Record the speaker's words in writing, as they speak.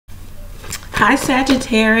Hi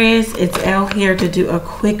Sagittarius, it's Elle here to do a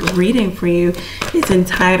quick reading for you. It's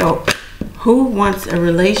entitled, Who Wants a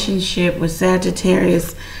Relationship with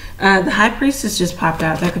Sagittarius? The High Priestess just popped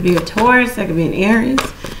out. That could be a Taurus, that could be an Aries.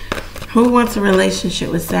 Who wants a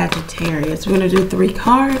relationship with Sagittarius? We're going to do 3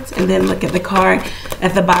 cards and then look at the card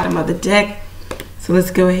at the bottom of the deck. So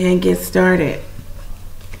let's go ahead and get started.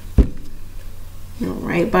 All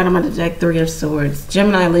right, bottom of the deck, 3 of Swords.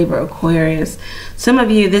 Gemini, Libra, Aquarius. Some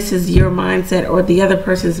of you, this is your mindset or the other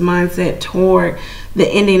person's mindset toward the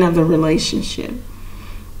ending of the relationship.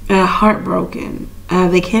 Heartbroken.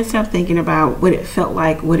 They can't stop thinking about what it felt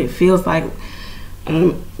like, what it feels like,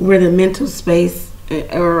 where the mental space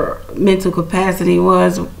or mental capacity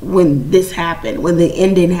was when this happened, when the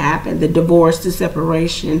ending happened, the divorce, the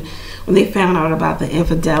separation, when they found out about the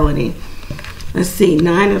infidelity. Let's see,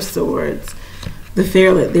 9 of Swords. The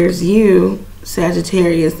Fearlet, there's you,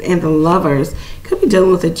 Sagittarius, and the Lovers. Could be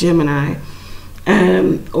dealing with a Gemini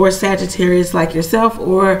or Sagittarius like yourself,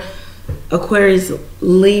 or Aquarius,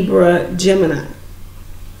 Libra, Gemini.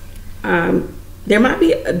 There might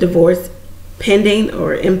be a divorce pending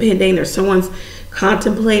or impending, or someone's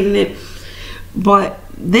contemplating it, but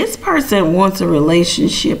this person wants a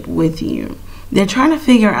relationship with you. They're trying to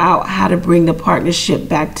figure out how to bring the partnership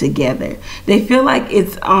back together. They feel like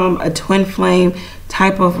it's a twin flame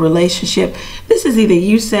type of relationship. This is either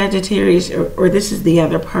you, Sagittarius, or this is the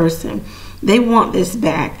other person. They want this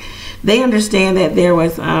back. They understand that there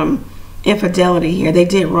was infidelity here. They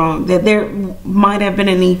did wrong. That there might have been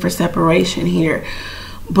a need for separation here.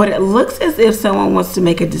 But it looks as if someone wants to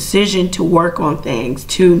make a decision to work on things,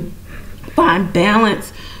 to find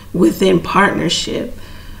balance within partnership.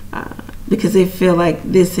 Because they feel like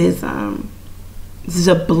this is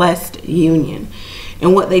a blessed union,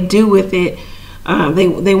 and what they do with it,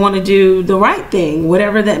 they want to do the right thing,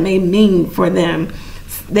 whatever that may mean for them.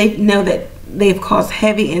 They know that they've caused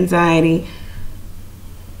heavy anxiety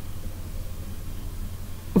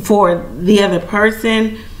for the other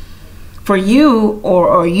person, for you,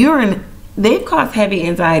 or they've caused heavy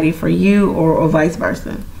anxiety for you, or vice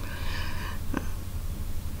versa.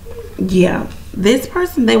 Yeah. This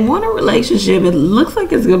person, they want a relationship. It looks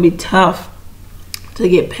like it's going to be tough to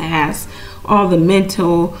get past all the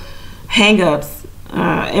mental hang-ups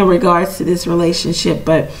in regards to this relationship,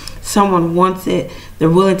 but someone wants it. They're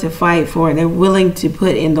willing to fight for it. They're willing to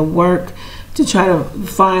put in the work to try to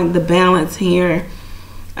find the balance here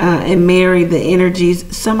and marry the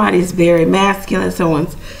energies. Somebody's very masculine.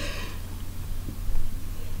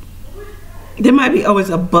 There might be always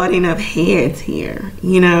a butting of heads here,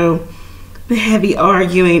 you know. The heavy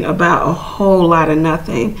arguing about a whole lot of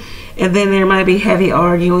nothing, and then there might be heavy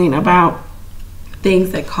arguing about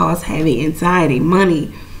things that cause heavy anxiety,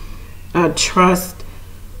 money, trust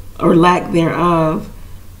or lack thereof,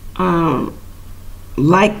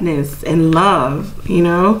 likeness and love, you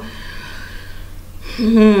know.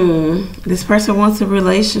 This person wants a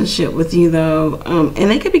relationship with you though,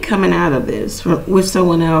 and they could be coming out of this with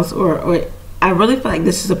someone else, or I really feel like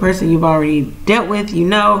this is a person you've already dealt with, you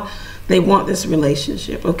know. They want this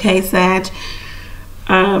relationship. Okay, Sag?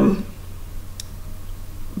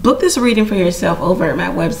 Book this reading for yourself over at my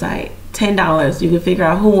website. $10. You can figure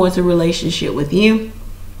out who wants a relationship with you.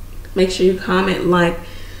 Make sure you comment, like,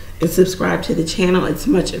 and subscribe to the channel. It's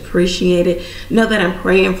much appreciated. Know that I'm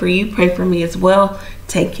praying for you. Pray for me as well.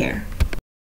 Take care.